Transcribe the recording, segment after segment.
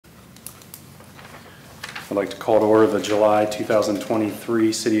I'd like to call to order the July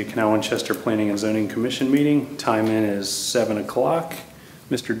 2023 City of Canal Winchester Planning and Zoning Commission meeting. Time in is 7 o'clock.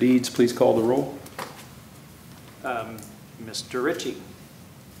 Mr. Deeds, please call the roll. Mr. Ritchie.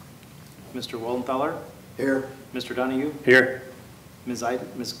 Mr. Wollenthaler. Here. Mr. Donahue. Here. Ms.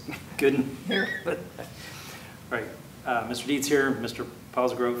 Gooden. Here. All right. Mr. Deeds here. Mr.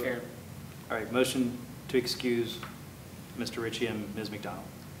 Paulsgrove. Here. All right. Motion to excuse Mr. Ritchie and Ms. McDonald.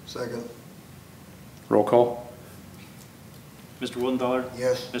 Second. Roll call. Mr. Wollenthaler.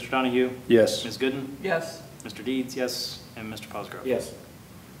 Yes. Mr. Donahue. Yes. Ms. Gooden. Yes. Mr. Deeds, yes. And Mr. Paulsgrove. Yes.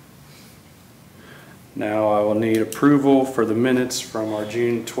 Now I will need approval for the minutes from our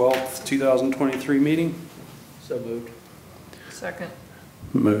June 12th, 2023 meeting. So moved. Second.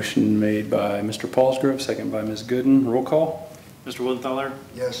 Motion made by Mr. Paulsgrove, second by Ms. Gooden. Roll call. Mr. Wollenthaler.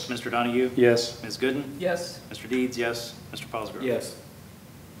 Yes. Mr. Donahue. Yes. Ms. Gooden. Yes. Mr. Deeds, yes. Mr. Paulsgrove. Yes.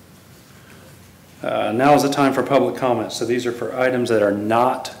 Now is the time for public comments. So these are for items that are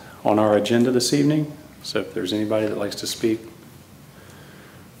not on our agenda this evening. So if there's anybody that likes to speak.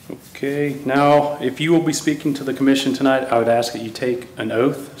 Okay, now if you will be speaking to the commission tonight, I would ask that you take an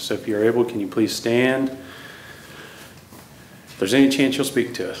oath. So if you're able, can you please stand? If there's any chance you'll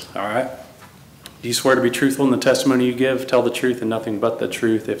speak to us, all right? Do you swear to be truthful in the testimony you give, tell the truth and nothing but the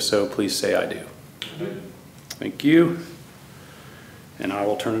truth? If so, please say I do. Thank you. And I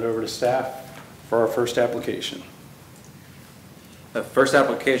will turn it over to staff for our first application. The first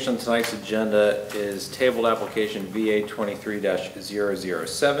application on tonight's agenda is tabled application VA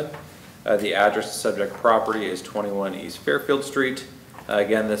 23-007. The address of subject property is 21 East Fairfield Street.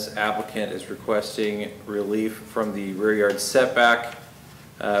 Again, this applicant is requesting relief from the rear yard setback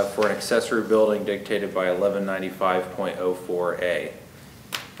for an accessory building dictated by 1195.04A.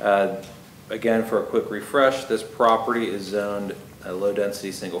 Again, for a quick refresh, this property is zoned a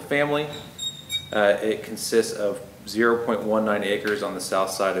low-density single family. It consists of 0.19 acres on the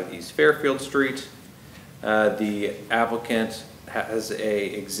south side of East Fairfield Street. The applicant has a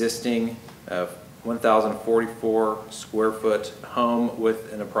existing 1,044 square foot home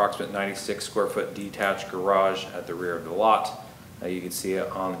with an approximate 96 square foot detached garage at the rear of the lot. You can see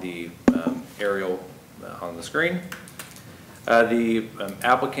it on the aerial on the screen. The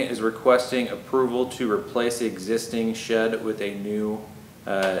applicant is requesting approval to replace the existing shed with a new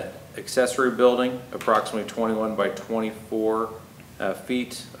accessory building, approximately 21 by 24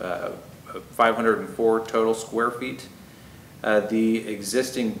 feet, 504 total square feet. The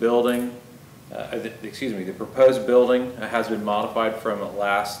existing building, the proposed building has been modified from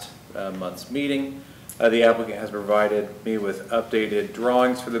last month's meeting. The applicant has provided me with updated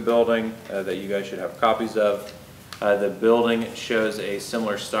drawings for the building that you guys should have copies of. The building shows a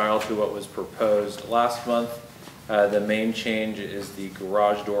similar style to what was proposed last month. The main change is the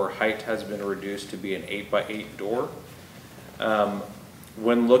garage door height has been reduced to be an 8x8 door.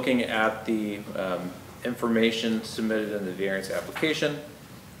 When looking at the information submitted in the variance application,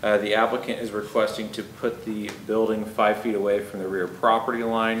 the applicant is requesting to put the building 5 feet away from the rear property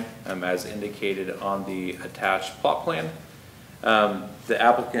line as indicated on the attached plot plan. The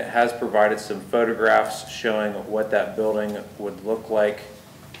applicant has provided some photographs showing what that building would look like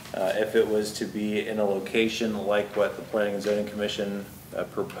if it was to be in a location like what the Planning and Zoning Commission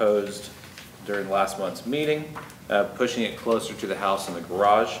proposed during last month's meeting, pushing it closer to the house and the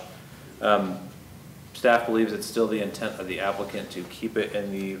garage. Staff believes it's still the intent of the applicant to keep it in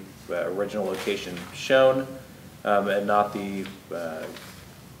the original location shown and not the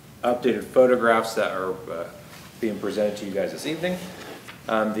updated photographs that are being presented to you guys this evening.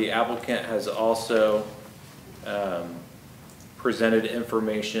 The applicant has also presented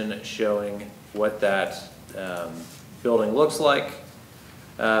information showing what that building looks like.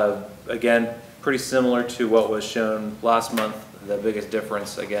 Again, pretty similar to what was shown last month. The biggest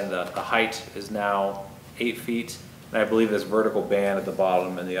difference, again, the height is now 8 feet, and I believe this vertical band at the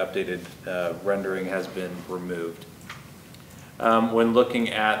bottom and the updated rendering has been removed. When looking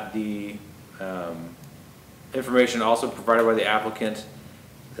at the information also provided by the applicant,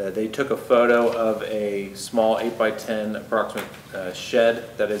 they took a photo of a small 8x10 approximate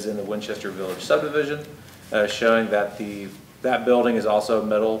shed that is in the Winchester Village subdivision, showing that that building is also a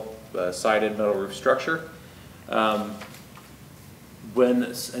metal sided metal roof structure. And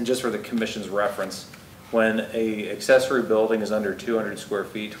just for the commission's reference, when a accessory building is under 200 square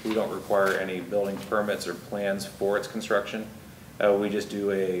feet, we don't require any building permits or plans for its construction. We just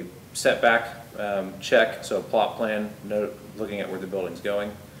do a setback check, so a plot plan, looking at where the building's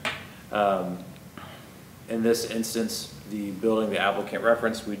going. In this instance, the building the applicant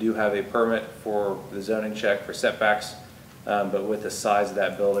referenced, we do have a permit for the zoning check for setbacks, but with the size of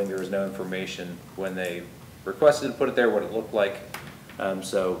that building, there was no information when they requested to put it there, what it looked like.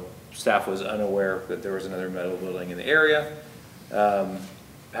 So staff was unaware that there was another metal building in the area.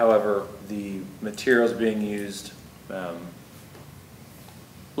 However, the materials being used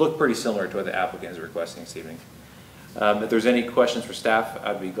look pretty similar to what the applicant is requesting this evening. If there's any questions for staff,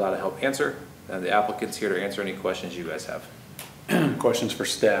 I'd be glad to help answer. The applicant's here to answer any questions you guys have. Questions for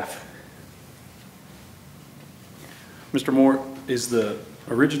staff? Mr. Moore, is the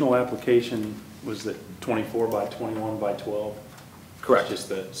original application, was it 24 by 21 by 12? Correct. Just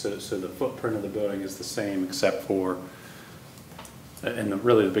so the footprint of the building is the same except for, and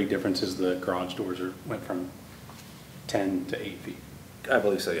really the big difference is the garage doors went from 10 to 8 feet. I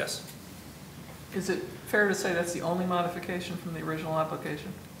believe so, yes. Is it fair to say that's the only modification from the original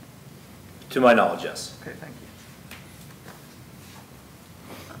application? To my knowledge, yes. Okay, thank you.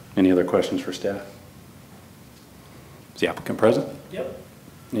 Any other questions for staff? Is the applicant present? Yep.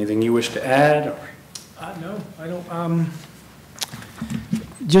 Anything you wish to add? Or? No, I don't,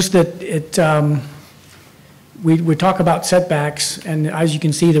 just that it, we talk about setbacks, and as you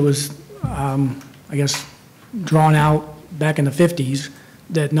can see, there was, I guess, drawn out back in the 50s,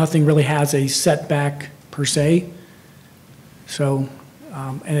 that nothing really has a setback per se. So,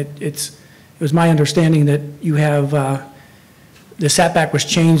 and it was my understanding that you have, the setback was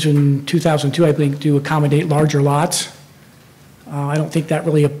changed in 2002, I think, to accommodate larger lots. I don't think that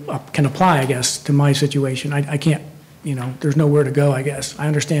really can apply, I guess, to my situation. I can't, you know, there's nowhere to go, I guess. I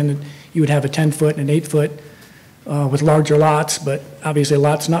understand that you would have a 10-foot and an 8-foot with larger lots, but obviously a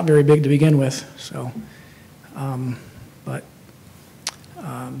lot's not very big to begin with, so. But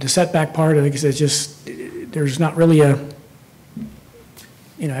the setback part, I guess, is just, there's not really a,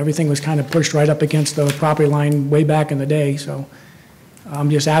 you know, everything was kind of pushed right up against the property line way back in the day, so I'm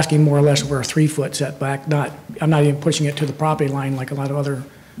just asking more or less for a 3-foot setback, I'm not even pushing it to the property line like a lot of other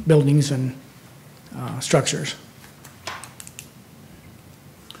buildings and structures.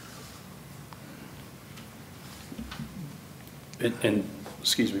 And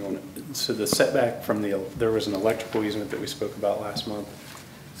excuse me, so the setback from there was an electrical easement that we spoke about last month.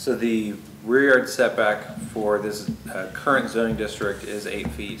 So the rear yard setback for this current zoning district is 8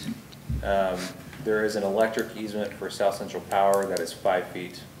 feet. There is an electric easement for South Central Power that is 5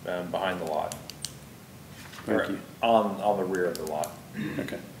 feet behind the lot. Thank you. On the rear of the lot.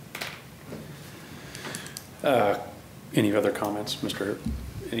 Okay. Any other comments, Mr. Hurt?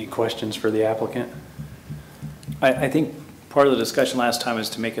 Any questions for the applicant? I think part of the discussion last time is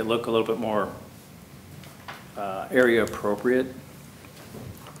to make it look a little bit more area appropriate.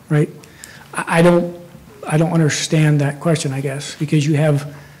 Right? I don't understand that question, I guess, because you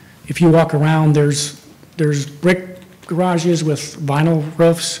have, if you walk around, there's brick garages with vinyl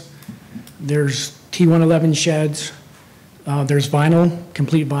roofs, there's T111 sheds, there's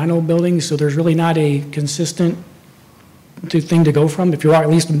complete vinyl buildings, so there's really not a consistent thing to go from. If you walk, at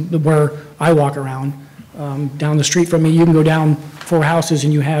least where I walk around, down the street from me, you can go down 4 houses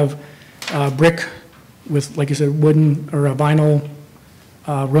and you have brick with, like I said, wooden or vinyl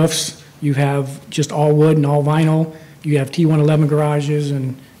roofs. You have just all wood and all vinyl. You have T111 garages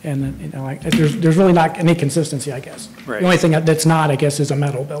and you know, like, there's really not any consistency, I guess. Right. The only thing that's not, I guess, is a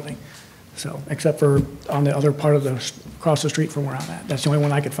metal building. So, except for on the other part of across the street from where I'm at. That's the only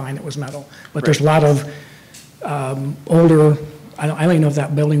one I could find that was metal. But there's a lot of older, I don't even know if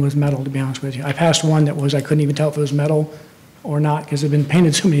that building was metal, to be honest with you. I passed one that was, I couldn't even tell if it was metal or not because it had been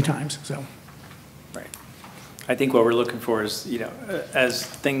painted so many times, so. Right. I think what we're looking for is, you know, as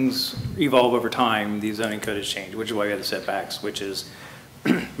things evolve over time, the zoning code has changed, which is why we have the setbacks, which is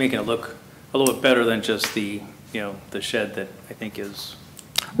making it look a little bit better than just the, you know, the shed that I think is.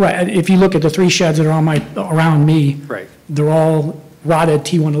 Right, if you look at the 3 sheds that are around me, Right. they're all rotted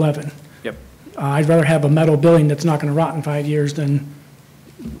T111. Yep. I'd rather have a metal building that's not going to rot in 5 years than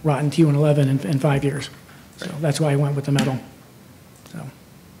rot in T111 in 5 years. So that's why I went with the metal. So,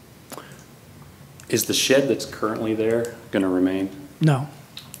 Is the shed that's currently there going to remain? no,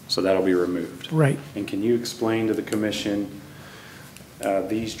 So that'll be removed. right. And can you explain to the commission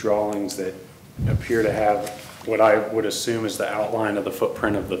these drawings that appear to have what I would assume is the outline of the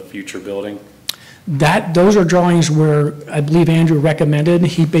footprint of the future building? Those are drawings where I believe Andrew recommended.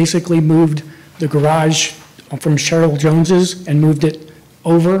 He basically moved the garage from Cheryl Jones's and moved it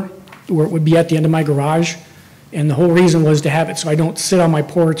over where it would be at the end of my garage. And the whole reason was to have it so I don't sit on my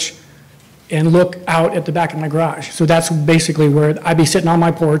porch and look out at the back of my garage. So that's basically where I'd be sitting on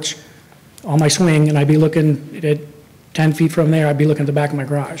my porch, on my swing, and I'd be looking at 10 feet from there, I'd be looking at the back of my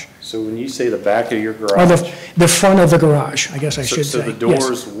garage. So when you say the back of your Or garage, the front of the garage, I guess I should say. so the Yes.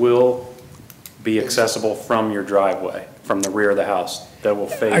 doors will be accessible from your driveway? from the rear of the house that will Are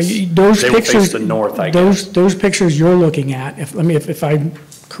face, you- those they will face pictures, the north, I guess. those pictures you're looking at, if I'm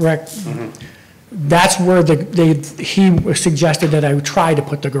correct, that's where he suggested that I would try to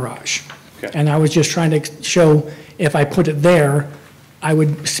put the garage. Okay. And I was just trying to show, if I put it there, I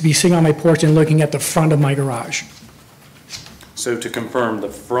would be sitting on my porch and looking at the front of my garage. So to confirm, the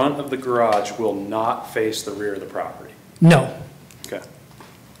front of the garage will not face the rear of the property? No, Okay.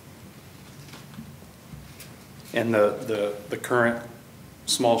 And the current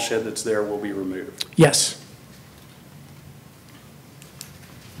small shed that's there will be removed? yes.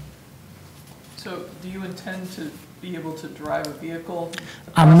 So do you intend to be able to drive a vehicle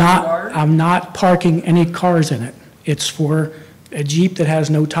I'm across the not, yard? I'm not parking any cars in it. It's for a Jeep that has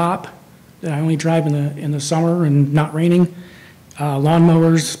no top, that I only drive in the summer and not raining.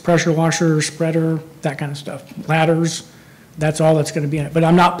 Lawnmowers, pressure washer, spreader, that kind of stuff. Ladders, that's all that's gonna be in it. But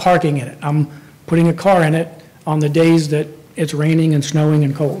I'm not parking in it. I'm putting a car in it on the days that it's raining and snowing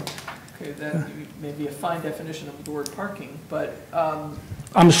and cold. Okay, that may be a fine definition of the word parking, but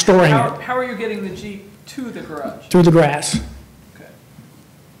I'm storing how it are you getting the Jeep to the garage? through the grass. Okay.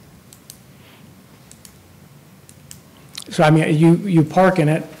 So I mean, you park in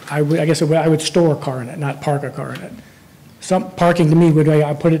it, I guess I would store a car in it, not park a car in it. Some parking to me would be,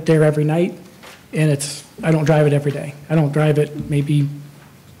 I put it there every night, and I don't drive it every day. I don't drive it maybe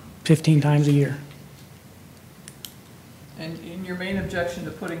 15 times a year. And your main objection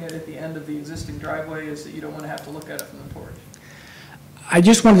to putting it at the end of the existing driveway is that you don't want to have to look at it from the porch? I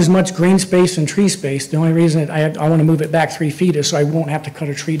just want as much green space and tree space. The only reason I want to move it back 3 feet is so I won't have to cut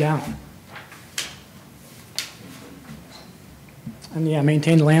a tree down. And yeah,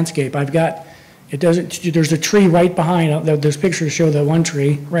 maintain the landscape. There's a tree right behind, those pictures show the one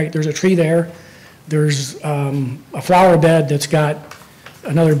tree, right, there's a tree there. There's a flower bed that's got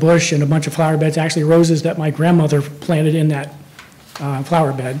another bush and a bunch of flower beds, actually roses that my grandmother planted in that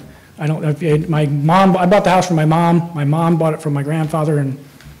flower bed. I bought the house from my mom bought it from my grandfather, and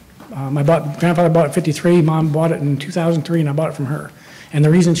grandfather bought it in '53, mom bought it in 2003, and I bought it from her. And the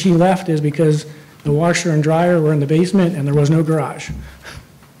reason she left is because the washer and dryer were in the basement and there was no garage.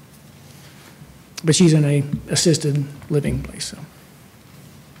 But she's in a assisted living place, so.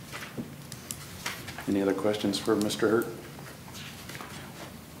 Any other questions for Mr. Hurt?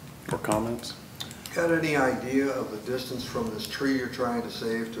 Or comments? Got any idea of the distance from this tree you're trying to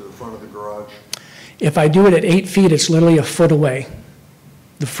save to the front of the garage? If I do it at 8 feet, it's literally a foot away.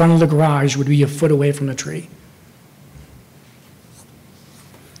 The front of the garage would be a foot away from the tree.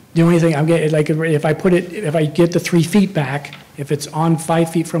 The only thing I'm getting, like, if I get the 3 feet back, if it's on 5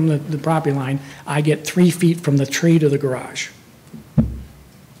 feet from the property line, I get 3 feet from the tree to the garage.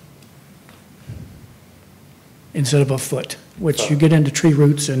 Instead of a foot, which you get into tree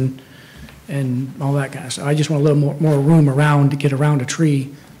roots and all that kind of stuff. I just want a little more room around to get around a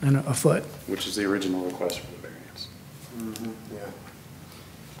tree than a foot. Which is the original request for the variance. Yeah.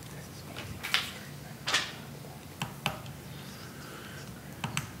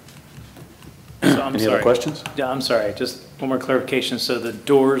 So I'm Any other sorry. questions? Yeah, I'm sorry, just one more clarification. So the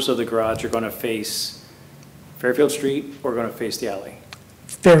doors of the garage are going to face Fairfield Street or going to face the alley?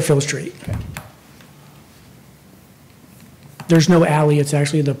 Fairfield Street. Okay. There's no alley, it's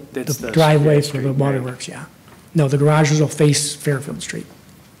actually the It's the driveway street, for the right. waterworks, yeah. No, the garages will face Fairfield Street.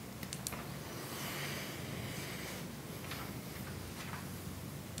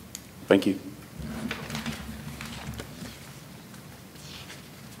 Thank you.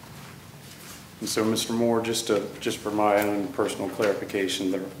 And so, Mr. Moore, just for my own personal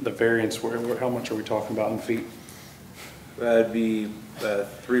clarification, the variance, how much are we talking about in feet? That'd be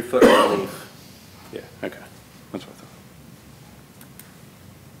 3 foot relief. Yeah, okay. That's what I thought.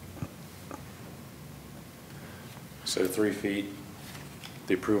 So 3 feet,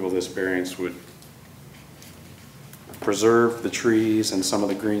 the approval of this variance would preserve the trees and some of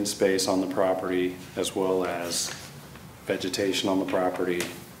the green space on the property, as well as vegetation on the property,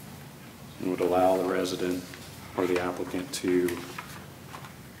 and would allow the resident or the applicant to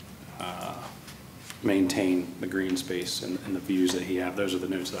maintain the green space and the views that he have. Those are the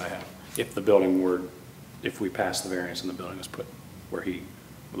notes that I have. If we pass the variance and the building is put where he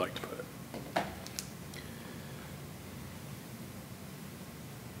would like to put it.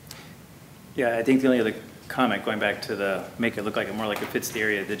 Yeah, I think the only other comment, going back to make it look like more like it fits the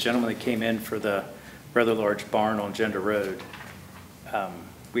area, the gentleman that came in for the rather large barn on Gender Road,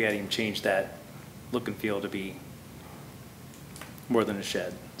 we had him change that look and feel to be more than a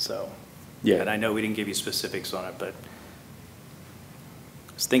shed, so. Yeah. And I know we didn't give you specifics on it, but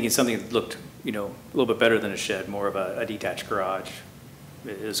I was thinking something that looked, a little bit better than a shed, more of a detached garage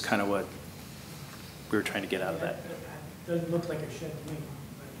is kind of what we were trying to get out of that. Doesn't look like a shed to me,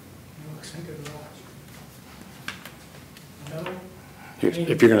 but it looks like a garage. Metal?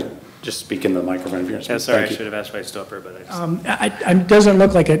 If you're gonna, just speak in the microphone if you're gonna speak. Yeah, sorry, I Thank you. should have asked by stopper, but I just. It doesn't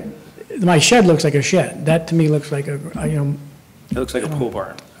look like a, my shed looks like a shed. That to me looks like a, It looks like a pool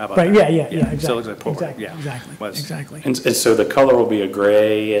barn. How about right, that? yeah, exactly. Still looks like a pool barn, Exactly, yeah. exactly, Was. exactly. And so the color will be a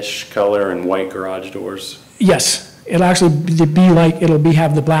grayish color and white garage doors? Yes, it'll actually be like,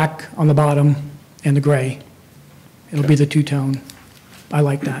 have the black on the bottom and the gray. It'll be the two-tone. I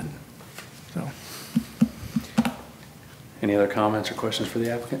like that, so. Any other comments or questions for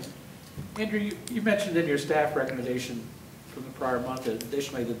the applicant? Andrew, you mentioned in your staff recommendation from the prior month that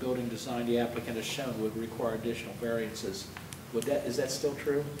additionally the building design the applicant has shown would require additional variances. Is that still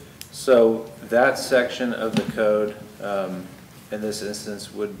true? So that section of the code, in this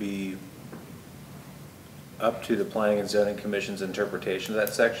instance, would be up to the Planning and Zoning Commission's interpretation of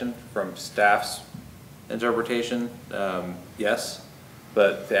that section. From staff's interpretation, yes,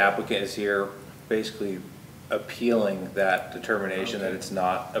 but the applicant is here basically appealing that determination that it's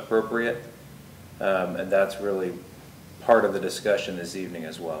not appropriate. And that's really part of the discussion this evening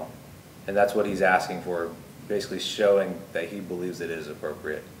as well. And that's what he's asking for, basically showing that he believes it is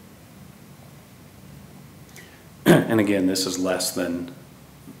appropriate. And again, this is less than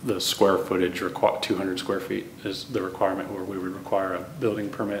the square footage, 200 square feet is the requirement where we would require a building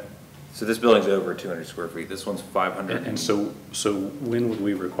permit. So this building's over 200 square feet. This one's 500. And so when would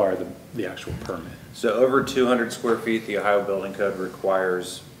we require the actual permit? So over 200 square feet, the Ohio Building Code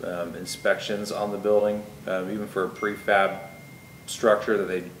requires inspections on the building, even for a prefab structure that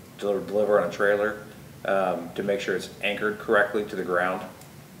they deliver on a trailer, to make sure it's anchored correctly to the ground.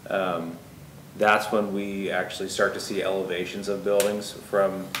 That's when we actually start to see elevations of buildings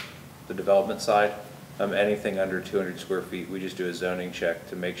from the development side. Anything under 200 square feet, we just do a zoning check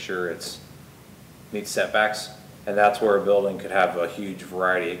to make sure it's meets setbacks. And that's where a building could have a huge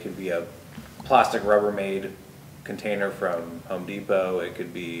variety. It could be a plastic Rubbermaid container from Home Depot. It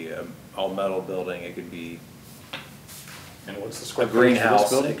could be an all-metal building. It could be And what's the a square footage of this greenhouse.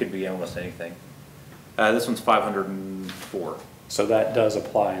 building? It could be almost anything. This one's 504. So that does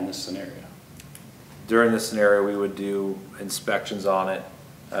apply in this scenario? During this scenario, we would do inspections on it.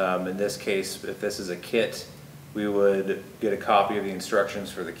 In this case, if this is a kit, we would get a copy of the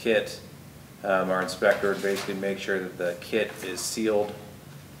instructions for the kit. Our inspector would basically make sure that the kit is sealed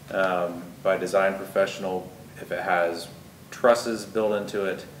by a design professional. If it has trusses built into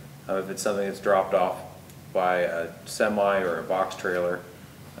it, if it's something that's dropped off by a semi or a box trailer,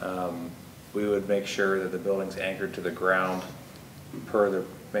 we would make sure that the building's anchored to the ground per the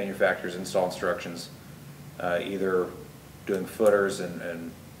manufacturer's install instructions, either doing footers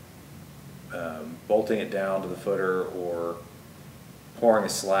and bolting it down to the footer, or pouring a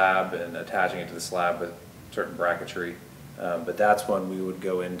slab and attaching it to the slab with certain bracketry. But that's when we would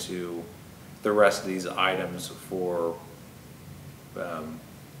go into the rest of these items for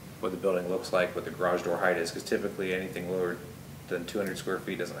what the building looks like, what the garage door height is, because typically anything lower than 200 square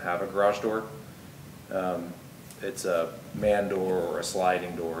feet doesn't have a garage door. It's a man door or a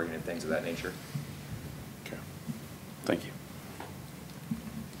sliding door, things of that nature. Okay. Thank you.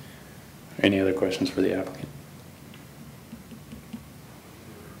 Any other questions for the applicant?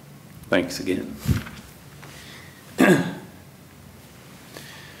 Thanks again.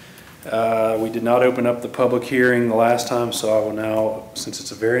 We did not open up the public hearing the last time, so I will now, since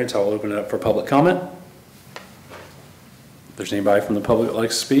it's a variance, I'll open it up for public comment. If there's anybody from the public that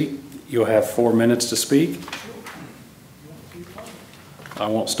likes to speak, you'll have 4 minutes to speak. I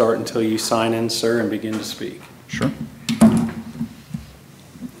won't start until you sign in, sir, and begin to speak. Sure.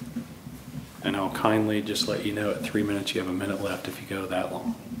 And I'll kindly just let you know at 3 minutes, you have a minute left if you go that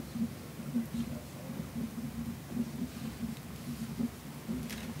long.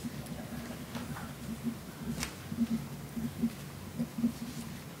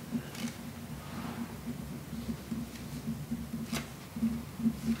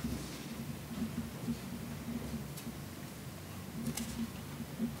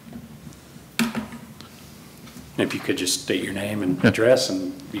 If you could just state your name and address,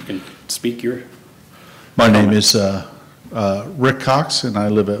 and you can speak your... My name is Rick Cox, and I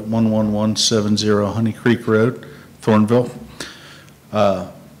live at 11170 Honey Creek Road, Thornville.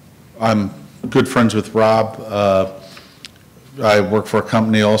 I'm good friends with Rob. I work for a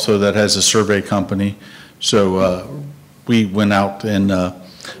company also that has a survey company. So we went out and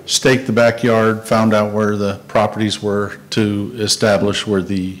staked the backyard, found out where the properties were to establish where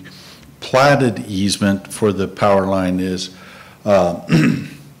the platted easement for the power line is,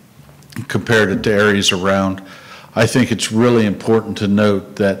 compared it to areas around. I think it's really important to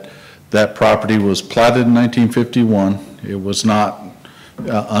note that that property was platted in 1951. It was not,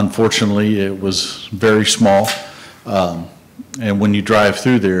 unfortunately, it was very small. And when you drive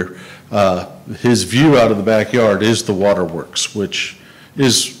through there, his view out of the backyard is the waterworks, which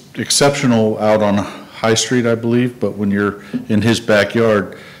is exceptional out on High Street, I believe, but when you're in his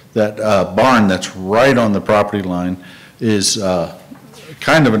backyard, that barn that's right on the property line is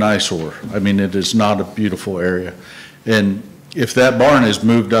kind of an eyesore. I mean, it is not a beautiful area. And if that barn is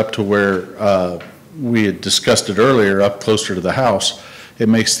moved up to where we had discussed it earlier, up closer to the house, it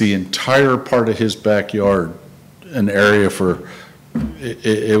makes the entire part of his backyard an area for,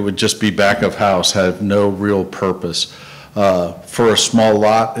 it would just be back of house, have no real purpose. For a small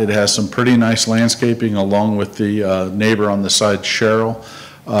lot, it has some pretty nice landscaping along with the neighbor on the side, Cheryl.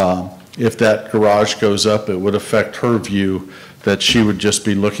 If that garage goes up, it would affect her view that she would just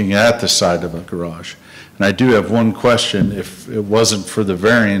be looking at the side of a garage. And I do have one question. If it wasn't for the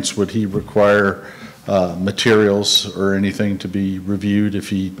variance, would he require materials or anything to be reviewed if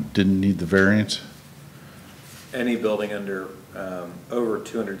he didn't need the variance? Any building under over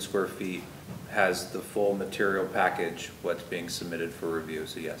 200 square feet has the full material package, what's being submitted for review,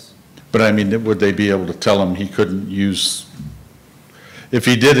 so yes. But I mean, would they be able to tell him he couldn't use, if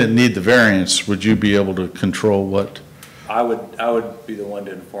he didn't need the variance, would you be able to control what? I would be the one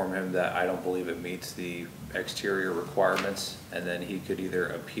to inform him that I don't believe it meets the exterior requirements, and then he could either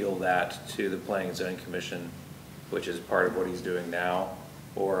appeal that to the Planning and Zoning Commission, which is part of what he's doing now,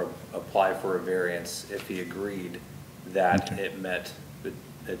 or apply for a variance if he agreed that Okay.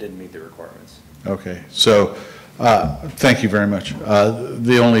 it didn't meet the requirements. Okay, so, thank you very much.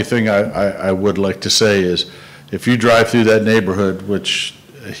 The only thing I would like to say is, if you drive through that neighborhood, which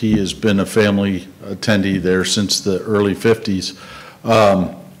he has been a family attendee there since the early 50s,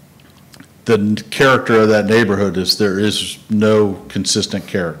 the character of that neighborhood is there is no consistent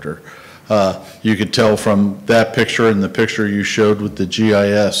character. You could tell from that picture and the picture you showed with the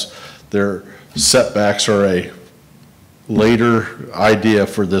GIS, their setbacks are a later idea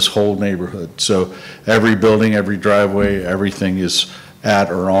for this whole neighborhood. So every building, every driveway, everything is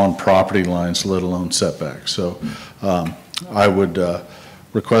at or on property lines, let alone setbacks. So I would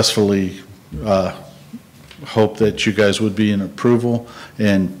requestfully hope that you guys would be in approval,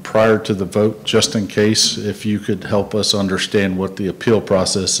 and prior to the vote, just in case, if you could help us understand what the appeal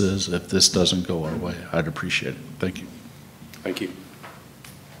process is if this doesn't go our way, I'd appreciate it. Thank you. Thank you.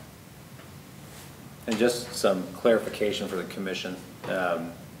 And just some clarification for the commission,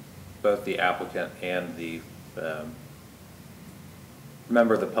 both the applicant and the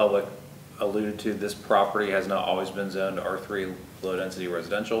member of the public alluded to, this property has not always been zoned R3 low-density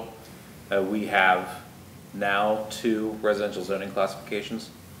residential. We have now 2 residential zoning classifications.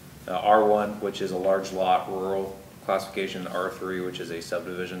 R1, which is a large lot rural classification, R3, which is a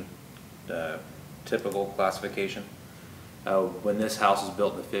subdivision typical classification. When this house was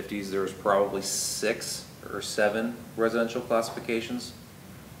built in the 50s, there was probably 6 or 7 residential classifications,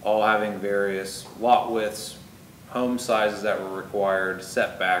 all having various lot widths, home sizes that were required,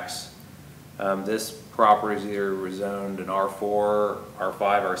 setbacks. This property is either rezoned an R4, R5,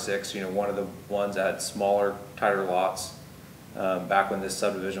 R6, you know, one of the ones that had smaller, tighter lots back when this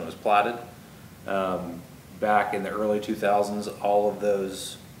subdivision was platted. Back in the early 2000s, all of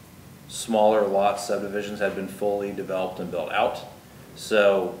those smaller lot subdivisions had been fully developed and built out.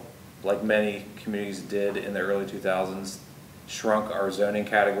 So, like many communities did in the early 2000s, shrunk our zoning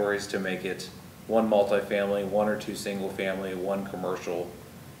categories to make it 1 multifamily, 1 or 2 single family, 1 commercial,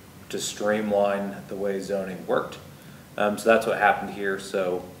 to streamline the way zoning worked. So that's what happened here.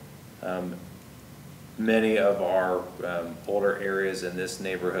 So many of our older areas in this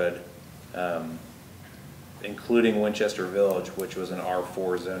neighborhood, including Winchester Village, which was an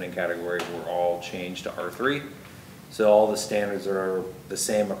R4 zoning category, were all changed to R3. So all the standards are the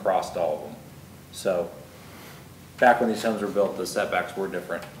same across all of them. So back when these homes were built, the setbacks were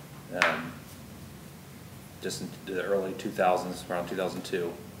different. Just in the early 2000s, around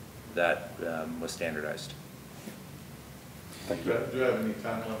 2002, that was standardized. Thank you. Do you have any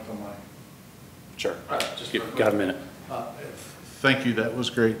time left on my? Sure. Got a minute. Thank you, that was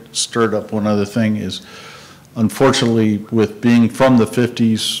great. Stirred up one other thing is, unfortunately, with being from the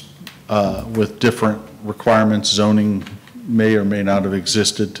 50s, with different requirements, zoning may or may not have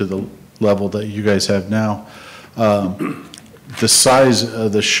existed to the level that you guys have now. The size,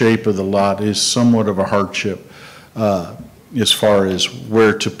 the shape of the lot is somewhat of a hardship as far as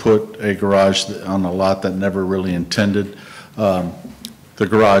where to put a garage on a lot that never really intended. The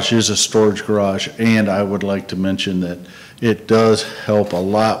garage is a storage garage, and I would like to mention that it does help a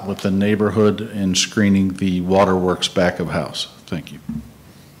lot with the neighborhood in screening the waterworks back of house. Thank you.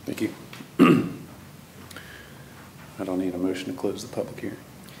 Thank you. I don't motion to close the public hearing.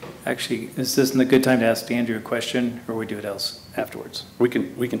 Actually, is this a good time to ask Andrew a question, or we do it else afterwards? We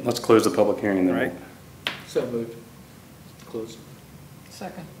can, let's close the public hearing and then. Right. So moved. Close.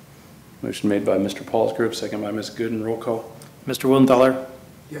 Second. Motion made by Mr. Paulsgrove, second by Ms. Gooden. Roll call. Mr. Willenthaler?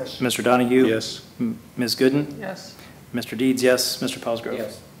 Yes. Mr. Donahue? Yes. Ms. Gooden? Yes. Mr. Deeds, yes. Mr. Paulsgrove?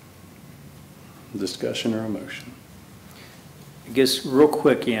 Yes. Discussion or a motion? I guess real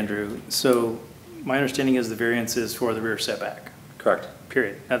quick, Andrew, so my understanding is the variance is for the rear setback, Correct.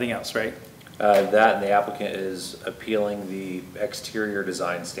 period, nothing else, right? That and the applicant is appealing the exterior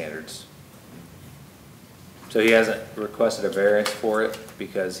design standards. So he hasn't requested a variance for it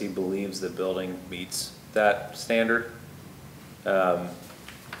because he believes the building meets that standard. And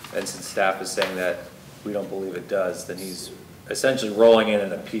since staff is saying that we don't believe it does, then he's essentially rolling in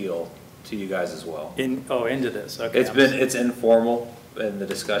an appeal to you guys as well. Into this, okay. It's informal in the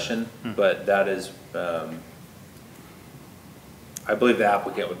discussion, but that is, I believe the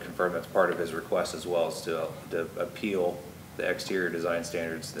applicant would confirm that's part of his request as well, is to appeal the exterior design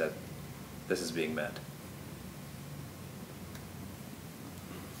standards that this is being met.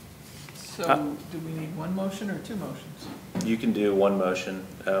 So do we need one motion or two motions? You can do one motion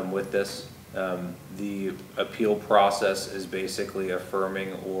with this. The appeal process is basically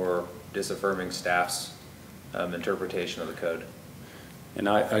affirming or disaffirming staff's interpretation of the code. And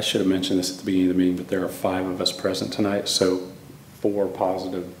I should have mentioned this at the beginning of the meeting, but there are 5 of us present tonight, so 4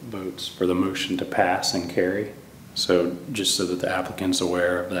 positive votes for the motion to pass and carry. So just so that the applicant's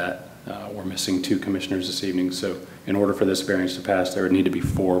aware of that, we're missing 2 commissioners this evening. So in order for this variance to pass, there would need to be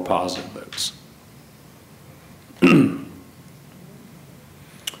 4 positive votes.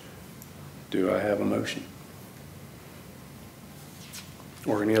 Do I have a motion?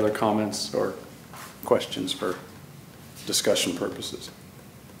 Or any other comments or questions for discussion purposes?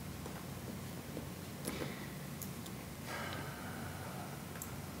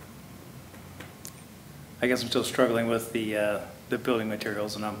 I guess I'm still struggling with the building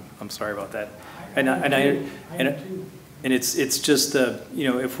materials, and I'm sorry about that. And it's just you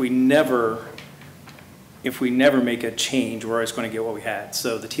know, if we never make a change, we're always going to get what we had.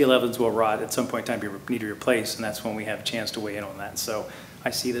 So the T11s will rot at some point in time, need to be replaced, and that's when we have a chance to weigh in on that. So I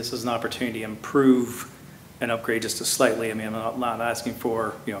see this as an opportunity to improve and upgrade just slightly. I mean, I'm not asking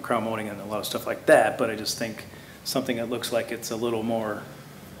for, you know, crown molding and a lot of stuff like that, but I just think something that looks like it's a little more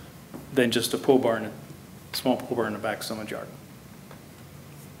than just a pole barn, a small pole barn in the back of someone's yard.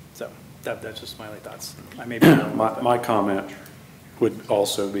 So that's just my only thoughts. I may be wrong, but- My comment would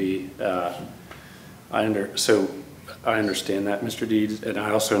also be, I understand that, Mr. Deeds, and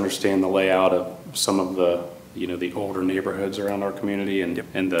I also understand the layout of some of the, you know, the older neighborhoods around our community and,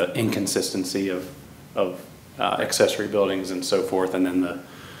 and the inconsistency of accessory buildings and so forth, and then the,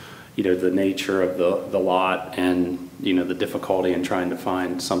 you know, the nature of the lot and, you know, the difficulty in trying to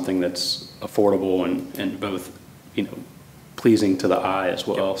find something that's affordable and both, you know, pleasing to the eye as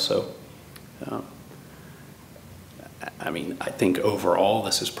well. So, I mean, I think overall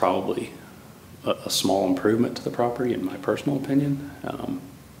this is probably a small improvement to the property, in my personal opinion.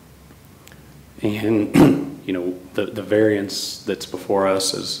 And, you know, the variance that's before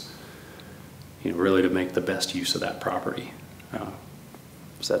us is, you know, really to make the best use of that property.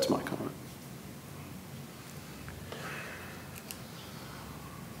 So that's my comment.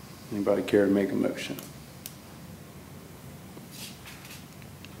 Anybody care to make a motion?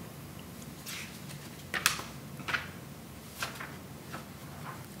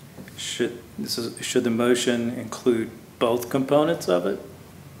 Should the motion include both components of it,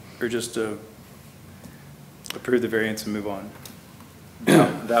 or just to approve the variance and move on?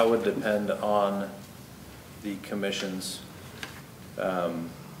 That would depend on the commission's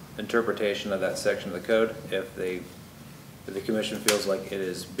interpretation of that section of the code. If the commission feels like it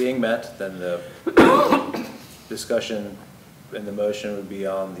is being met, then the discussion and the motion would be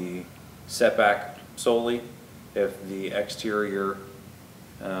on the setback solely. If the exterior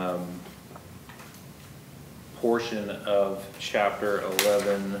portion of chapter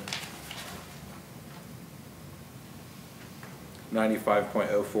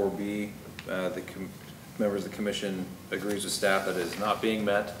 1195.04B, members of the commission agrees with staff that it is not being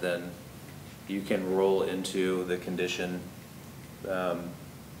met, then you can roll into the condition a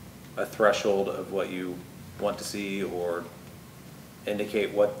threshold of what you want to see, or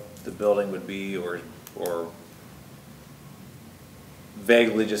indicate what the building would be, or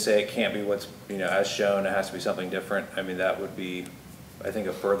vaguely just say it can't be what's, you know, as shown, it has to be something different. I mean, that would be, I think,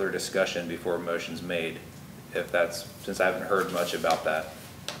 a further discussion before a motion's made, if that's, since I haven't heard much about that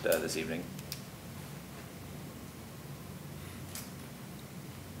this evening.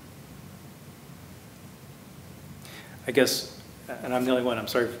 I guess, and I'm the only one, I'm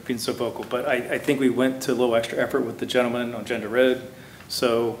sorry for being so vocal, but I think we went to a little extra effort with the gentleman on Gender Road.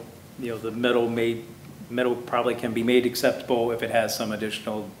 So, you know, the middle probably can be made acceptable if it has some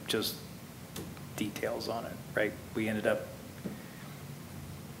additional just details on it, right? We ended up,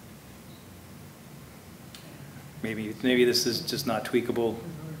 maybe this is just not tweakable,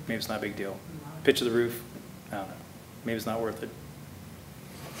 maybe it's not a big deal. Pitch of the roof, I don't know, maybe it's not worth it.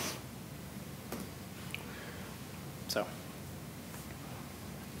 So.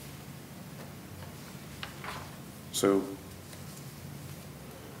 So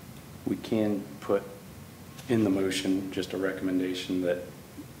we can put in the motion just a recommendation that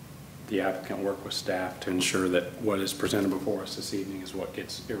the applicant work with staff to ensure that what is presented before us this evening is what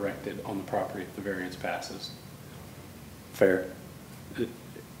gets erected on the property if the variance passes. Fair?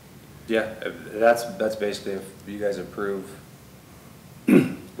 Yeah, that's basically if you guys approve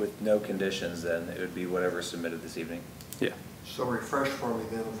with no conditions, then it would be whatever's submitted this evening. Yeah. So refresh for me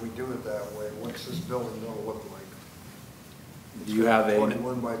then, if we do it that way, what's this building gonna look like? Do you have a-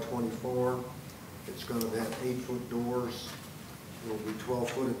 21 by 24, it's gonna have 8-foot doors, it'll be 12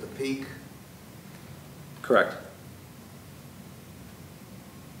 foot at the peak. Correct.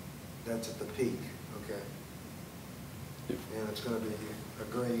 That's at the peak, okay. Yep. And it's gonna be a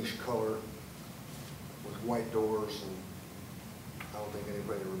grayish color with white doors, and I don't think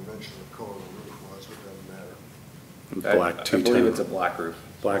anybody ever mentioned what color the roof was, but it doesn't matter. And I black believe two-tone. it's a black roof.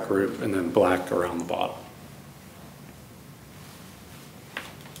 Black roof and then black around the bottom.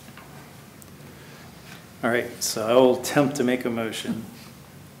 All right, so I will attempt to make a motion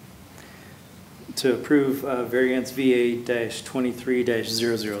to approve variance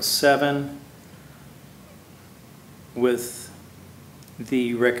VA-23-007 with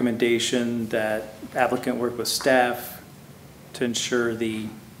the recommendation that applicant work with staff to ensure the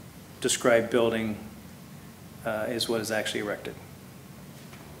described building is what is actually erected.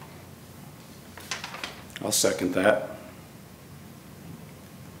 I'll second that.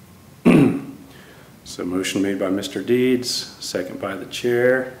 So motion made by Mr. Deeds, second by the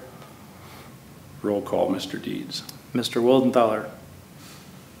chair. Roll call, Mr. Deeds. Mr. Woldenthaler,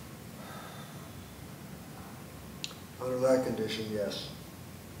 Under that condition, yes.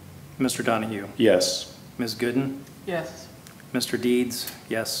 Mr. Donahue, Yes. Ms. Gooden, Yes. Mr. Deeds,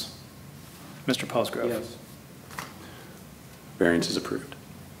 yes. Mr. Paulsgrove. Yes. Variance is approved.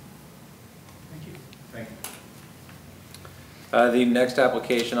 Thank you. The next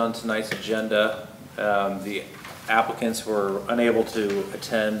application on tonight's agenda, the applicants were unable to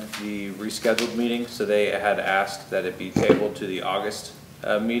attend the rescheduled meeting, so they had asked that it be tabled to the August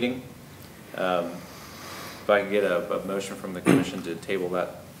meeting. If I could get a motion from the commission to table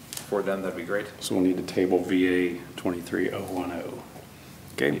that for them, that'd be great. So we'll need to table VA 23010.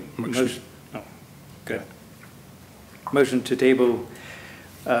 Okay, Motion. motion, oh, good. Motion to table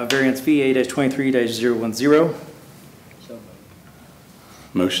variance VA-23-010. So moved.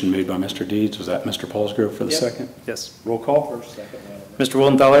 Motion made by Mr. Deeds. Was that Mr. Paulsgrove for the Yep. second? Yes. Roll call? First, second, one. Mr.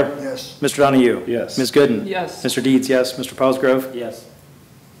 Woldenthaler? Yes. Mr. Donahue? Yes. Ms. Gooden? Yes. Mr. Deeds, yes. Mr. Paulsgrove? Yes.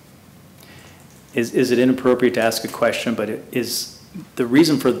 Is it inappropriate to ask a question, but is the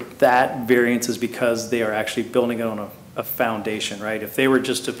reason for that variance is because they are actually building it on a foundation, right? If they were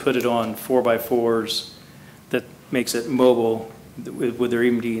just to put it on 4x4s that makes it mobile, would there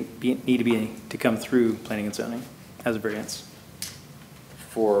even need to come through planning and zoning as a variance?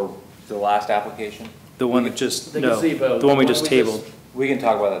 For the last application, The one that just, The no, gazebo, the one we just tabled. we can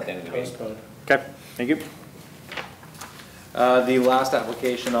talk about that at the end of the meeting. Postpone. Okay, thank you. The last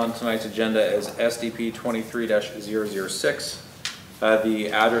application on tonight's agenda is SDP 23-006. The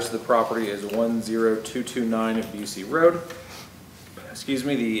address of the property is 10229 BC Road. Excuse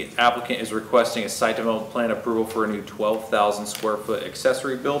me, the applicant is requesting a site development plan approval for a new 12,000 square foot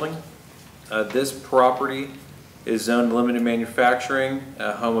accessory building. This property is zoned limited manufacturing,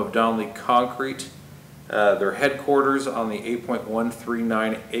 home of Donnelly Concrete. Their headquarters on the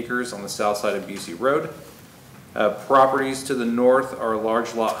 8.139 acres on the south side of BC Road. Properties to the north are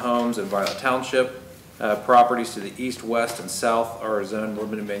large lot homes in Violet Township. Properties to the east, west, and south are zoned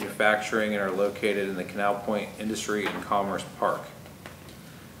limited manufacturing and are located in the Canal Point Industry and Commerce Park.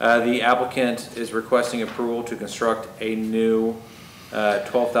 The applicant is requesting approval to construct a new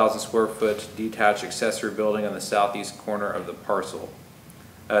 12,000 square foot detached accessory building on the southeast corner of the parcel.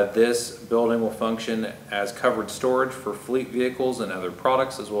 This building will function as covered storage for fleet vehicles and other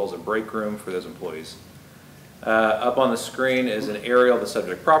products, as well as a break room for those employees. Up on the screen is an aerial of the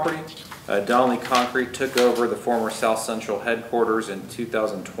subject property. Donnelly Concrete took over the former South Central headquarters in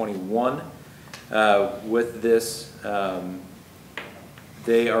 2021. With this,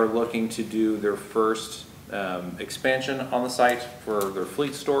 they are looking to do their first expansion on the site for their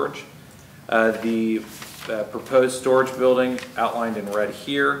fleet storage. The proposed storage building outlined in red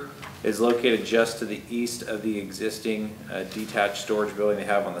here is located just to the east of the existing detached storage building they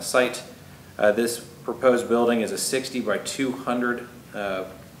have on the site. This proposed building is a 60 by 200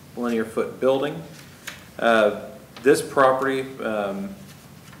 linear foot building. This property, the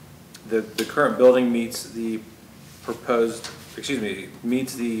current building meets the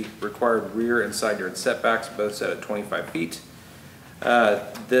meets the required rear and side yard setbacks, both set at 25 feet.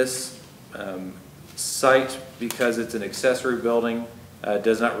 This site, because it's an accessory building,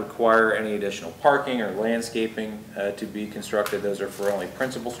 does not require any additional parking or landscaping to be constructed. Those are for only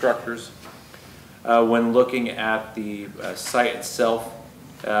principal structures. When looking at the site itself,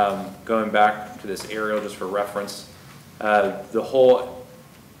 going back to this aerial just for reference, the whole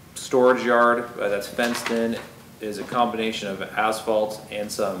storage yard that's fenced in is a combination of asphalt and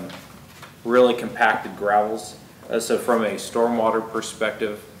some really compacted gravels. So from a stormwater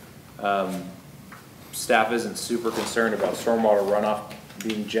perspective, staff isn't super concerned about stormwater runoff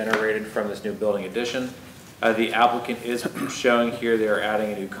being generated from this new building addition. The applicant is showing here they are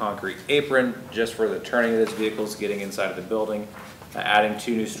adding a new concrete apron just for the turning of those vehicles getting inside of the building, adding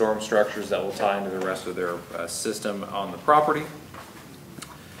 2 new storm structures that will tie into the rest of their system on the property.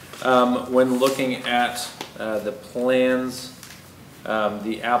 When looking at the plans,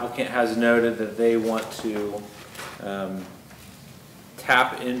 the applicant has noted that they want to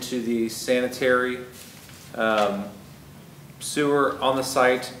tap into the sanitary sewer on the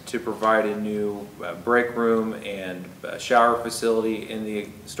site to provide a new break room and shower facility in the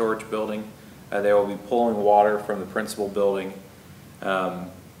storage building. They will be pulling water from the principal building.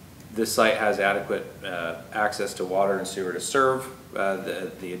 This site has adequate access to water and sewer to serve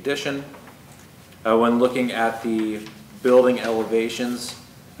the addition. When looking at the building elevations,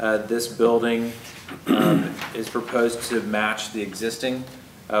 this building is proposed to match the existing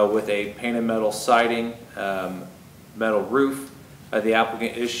with a painted metal siding, metal roof. The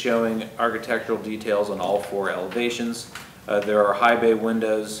applicant is showing architectural details on all 4 elevations. There are high bay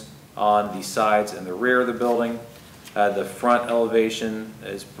windows on the sides and the rear of the building. The front elevation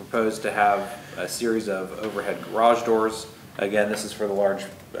is proposed to have a series of overhead garage doors. Again, this is for the large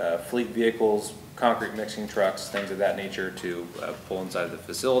fleet vehicles, concrete mixing trucks, things of that nature to pull inside the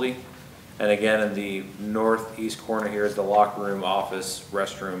facility. And again, in the northeast corner here is the locker room, office,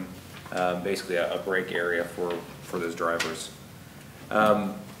 restroom, basically a break area for those drivers.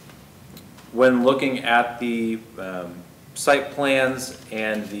 When looking at the site plans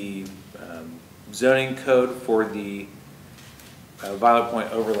and the zoning code for the Violet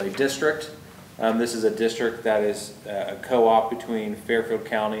Point Overlay District, this is a district that is a co-op between Fairfield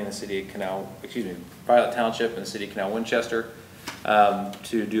County and the city of Violet Township and the city of Canal-Winchester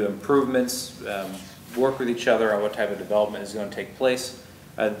to do improvements, work with each other on what type of development is going to take place.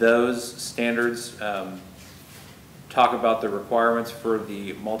 Those standards talk about the requirements for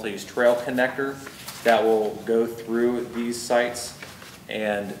the multi-use trail connector that will go through these sites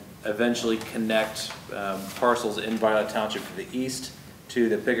and eventually connect parcels in Violet Township to the east to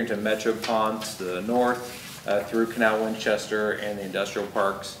the Pickerington Metro Ponds to the north, through Canal-Winchester and the industrial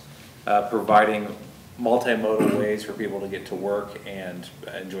parks, providing multimodal ways for people to get to work and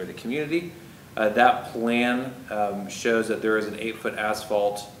enjoy the community. That plan shows that there is an 8-foot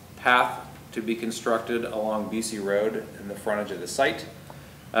asphalt path to be constructed along BC Road in the frontage of the site.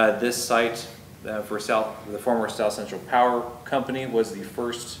 This site for the former South Central Power Company was the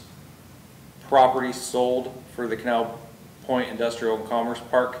first property sold for the Canal Point Industrial and Commerce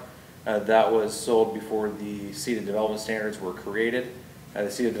Park. That was sold before the seeded development standards were created.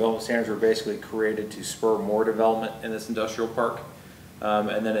 The seeded development standards were basically created to spur more development in this industrial park.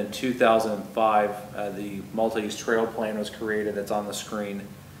 And then in 2005, the multi-use trail plan was created that's on the screen.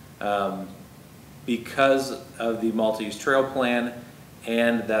 Because of the multi-use trail plan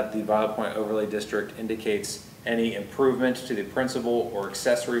and that the Violet Point Overlay District indicates any improvement to the principal or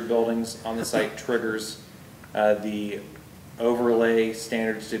accessory buildings on the site triggers the overlay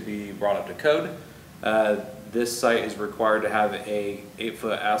standards to be brought up to code. This site is required to have a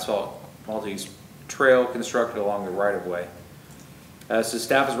 8-foot asphalt multi-use trail constructed along the right-of-way. So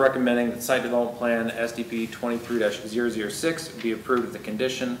staff is recommending that site development plan SDP 23-006 be approved with the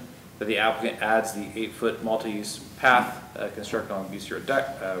condition that the applicant adds the 8-foot multi-use path constructed on BC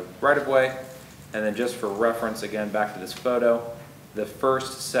Road right-of-way. And then just for reference, again, back to this photo, the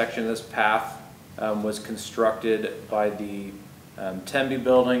first section of this path was constructed by the Tembe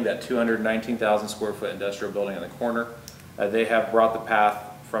building, that 219,000 square foot industrial building on the corner. They have brought the path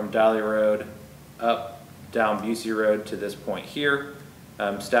from Dally Road up, down BC Road to this point here.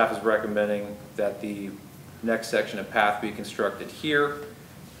 Staff is recommending that the next section of path be constructed here.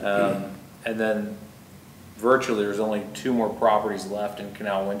 And then virtually, there's only 2 more properties left in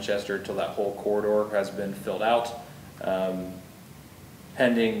Canal Winchester till that whole corridor has been filled out.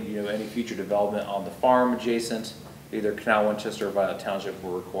 Pending, any future development on the farm adjacent, either Canal Winchester or Violet Township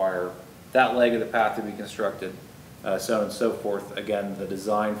will require that leg of the path to be constructed, so on and so forth. Again, the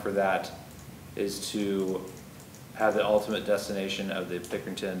design for that is to have the ultimate destination of the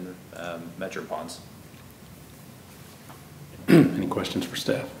Pickerington Metro Ponds. Any questions for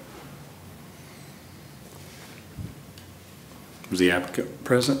staff? Was the applicant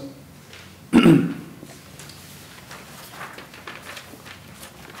present?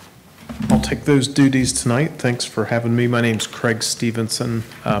 I'll take those duties tonight. Thanks for having me. My name's Craig Stevenson.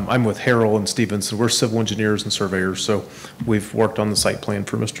 I'm with Harrell and Stevenson. We're civil engineers and surveyors, so we've worked on the site plan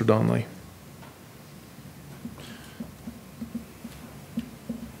for Mr. Donnelly.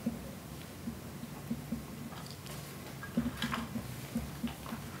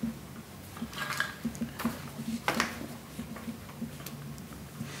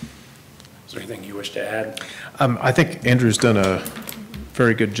 Is there anything you wish to add? I think Andrew's done a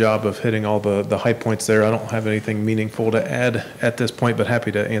very good job of hitting all the high points there. I don't have anything meaningful to add at this point, but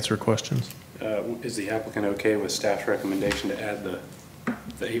happy to answer questions. Is the applicant okay with staff's recommendation to add the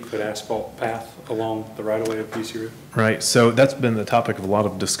 8-foot asphalt path along the right-of-way of BC Road? Right, so that's been the topic of a lot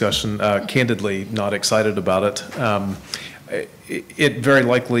of discussion. Candidly, not excited about it. It very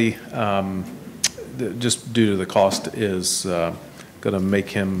likely, just due to the cost, is going to make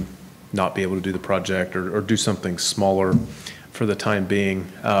him not be able to do the project or do something smaller for the time being.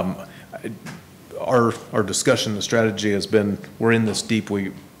 Our discussion, the strategy has been, we're in this deep,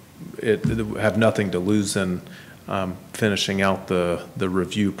 we have nothing to lose in finishing out the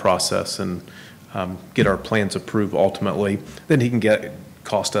review process and get our plans approved ultimately. Then he can get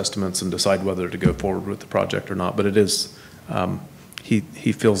cost estimates and decide whether to go forward with the project or not. But it is, he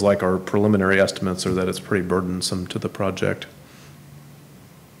feels like our preliminary estimates are that it's pretty burdensome to the project.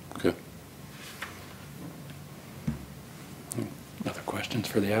 Okay. Other questions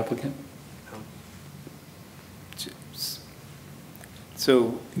for the applicant?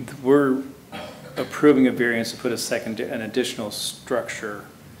 So we're approving a variance to put an additional structure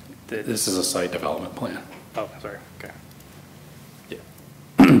that. This is a site development plan. Oh, sorry, okay. Yeah.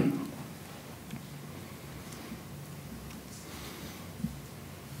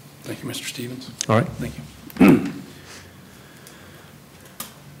 Thank you, Mr. Stevens. All right. Thank you.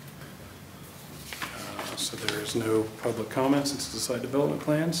 So there is no public comments. It's the site development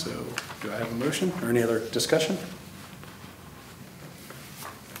plan. So do I have a motion or any other discussion?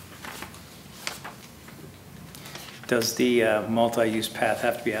 Does the multi-use path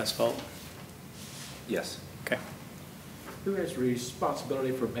have to be asphalt? Yes. Okay. Who has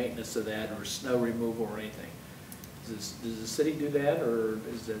responsibility for maintenance of that, or snow removal or anything? Does the city do that, or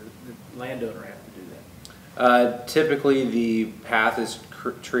does the landowner have to do that? Typically, the path is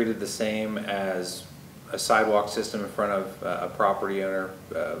treated the same as a sidewalk system in front of a property owner,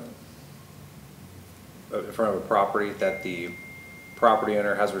 in front of a property, that the property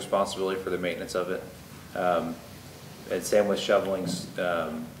owner has responsibility for the maintenance of it. And same with shoveling,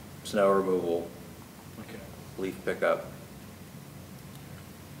 snow removal, Okay. leaf pickup.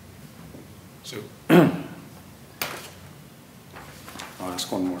 So I'll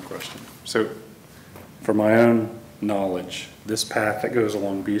ask one more question. So for my own knowledge, this path that goes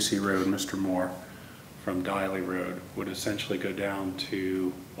along BC Road, Mr. Moore, from Diley Road would essentially go down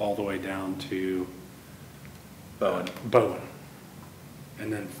to, all the way down to Bowen. Bowen.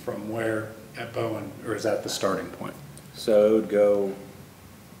 And then from where at Bowen, or is that the starting point? So it would go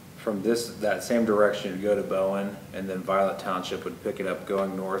from that same direction, it'd go to Bowen, and then Violet Township would pick it up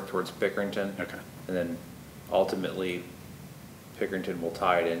going north towards Pickerington. Okay. And then ultimately, Pickerington will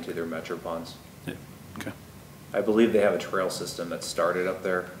tie it into their metro ponds. Yeah. Okay. I believe they have a trail system that started up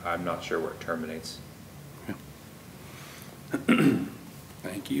there. I'm not sure where it terminates.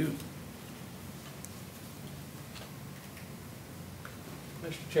 Thank you.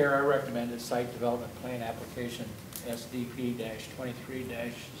 Mr. Chair, I recommend that site development plan application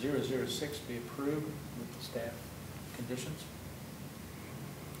SDP-23-006 be approved with the staff conditions.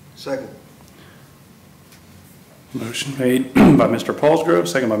 Second. Motion made by Mr. Paulsgrove,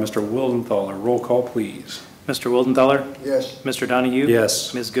 second by Mr. Wildenthaler. Roll call, please. Mr. Wildenthaler? Yes. Mr. Donahue?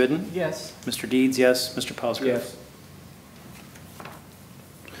 Yes. Ms. Gooden? Yes. Mr. Deeds, yes. Mr. Paulsgrove? Yes.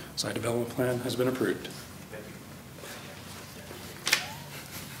 Site development plan has been approved.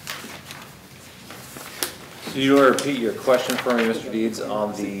 So you want to repeat your question for me, Mr. Deeds,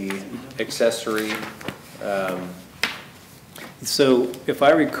 on the accessory? So if I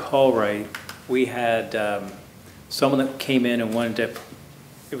recall right, we had someone that came in and wanted to,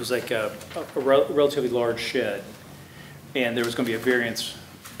 it was like a relatively large shed, and there was going to be a variance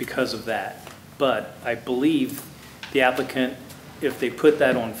because of that. But I believe the applicant, if they put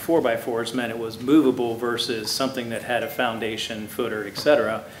that on 4x4s, meant it was movable versus something that had a foundation, footer, et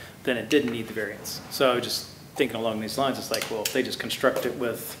cetera, then it didn't need the variance. So I was just thinking along these lines, it's like, well, if they just construct it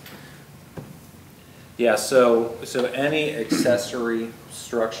with, Yeah, so any accessory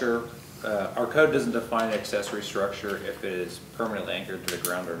structure, our code doesn't define accessory structure if it is permanently anchored to the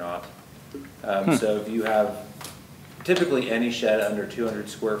ground or not. So if you have, typically any shed under 200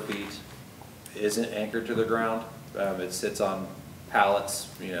 square feet isn't anchored to the ground. It sits on pallets,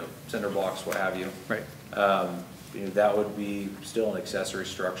 cinder blocks, what have you. right? That would be still an accessory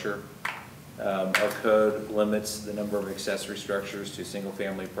structure. Our code limits the number of accessory structures to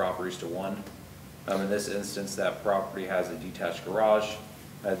single-family properties to 1. In this instance, that property has a detached garage.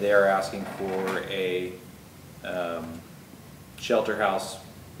 They are asking for a shelter house,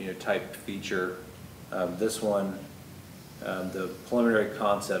 type feature. This one, the preliminary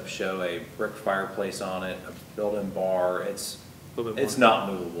concepts show a brick fireplace on it, a built-in bar. It's not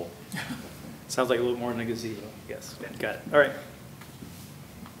movable. Sounds like a little more than a gazebo, yes. Got it, all right.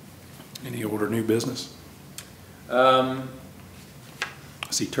 Any older new business? I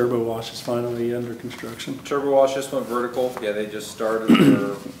see Turbo Wash is finally under construction. Turbo Wash just went vertical. Yeah, they just started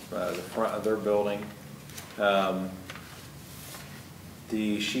the front of their building. The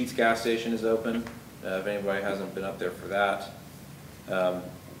Sheetz gas station is open, if anybody hasn't been up there for that.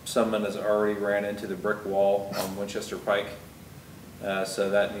 Someone has already ran into the brick wall on Winchester Pike, so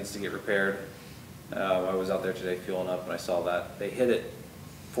that needs to get repaired. I was out there today fueling up and I saw that. They hit it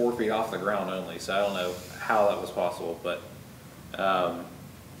 4 feet off the ground only, so I don't know how that was possible, but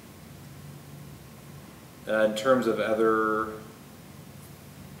in terms of other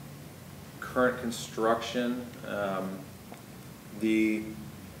current construction, the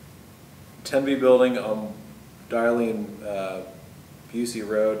Tenby building on Diley and Busey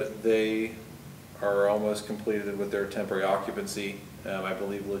Road, they are almost completed with their temporary occupancy. I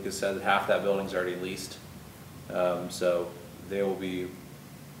believe Lucas said that half that building's already leased. So they will be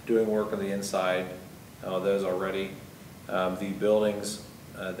doing work on the inside, those already. The buildings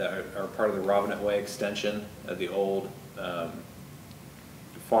that are part of the Robinett Way extension of the old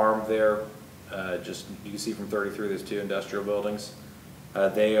farm there, just you can see from 33 there's 2 industrial buildings.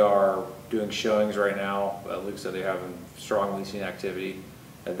 They are doing showings right now. Luke said they're having strong leasing activity.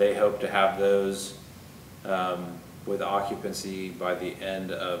 They hope to have those with occupancy by the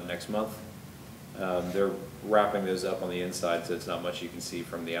end of next month. They're wrapping those up on the inside, so it's not much you can see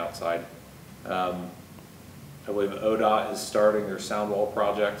from the outside. I believe ODOT is starting their sound wall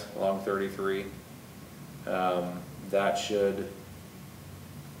project along 33. That should,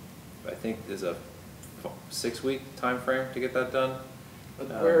 I think, is a 6-week time frame to get that done. But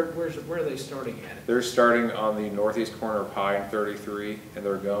where are they starting at? They're starting on the northeast corner of High and 33, and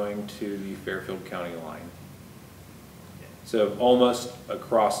they're going to the Fairfield County line. So almost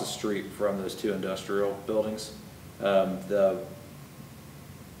across the street from those 2 industrial buildings. The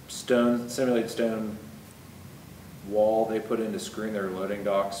simulated stone wall they put in to screen their loading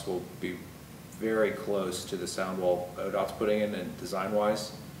docks will be very close to the sound wall ODOT's putting in and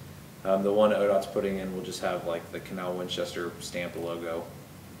design-wise. The one ODOT's putting in will just have like the Canal Winchester stamp logo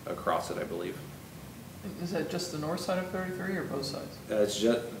across it, I believe. Is that just the north side of 33 or both sides? It's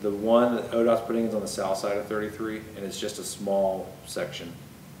just the one that ODOT's putting in is on the south side of 33, and it's just a small section.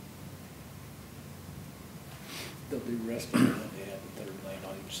 They'll do rescue when they have the 3rd lane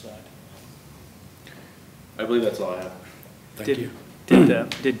on each side. I believe that's all I have. Thank you.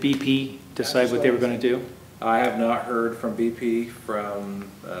 Did BP decide what they were going to do? I have not heard from BP from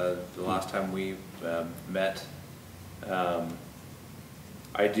the last time we met.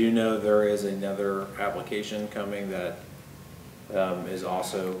 I do know there is another application coming that is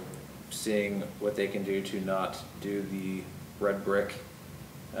also seeing what they can do to not do the red brick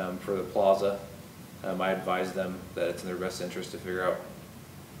for the plaza. I advise them that it's in their best interest to figure out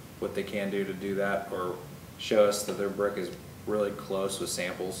what they can do to do that, or show us that their brick is really close with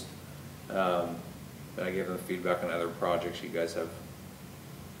samples. And I gave them feedback on other projects. You guys have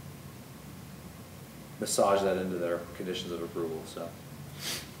massaged that into their conditions of approval, so.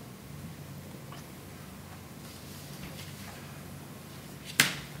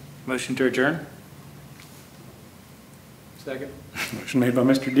 Motion to adjourn? Second? Motion made by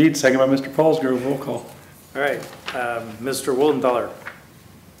Mr. Deeds, second by Mr. Paulsgrove. Roll call. All right, Mr. Woldenthaler.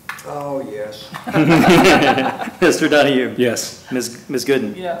 Oh, yes. Mr. Donahue. Yes. Ms.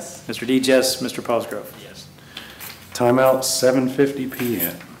 Gooden. Yes. Mr. Deeds, yes. Mr. Paulsgrove. Yes. Timeout 7:50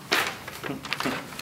 p.m.